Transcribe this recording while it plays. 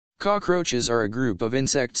Cockroaches are a group of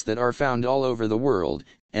insects that are found all over the world,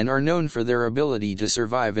 and are known for their ability to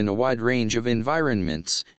survive in a wide range of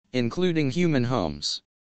environments, including human homes.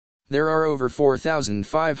 There are over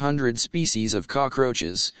 4,500 species of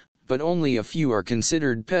cockroaches, but only a few are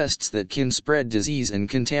considered pests that can spread disease and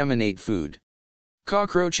contaminate food.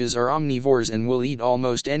 Cockroaches are omnivores and will eat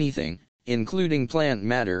almost anything, including plant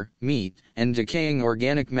matter, meat, and decaying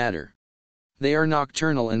organic matter. They are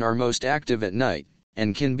nocturnal and are most active at night,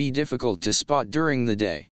 and can be difficult to spot during the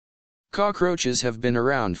day. Cockroaches have been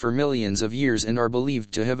around for millions of years and are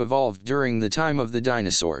believed to have evolved during the time of the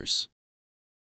dinosaurs.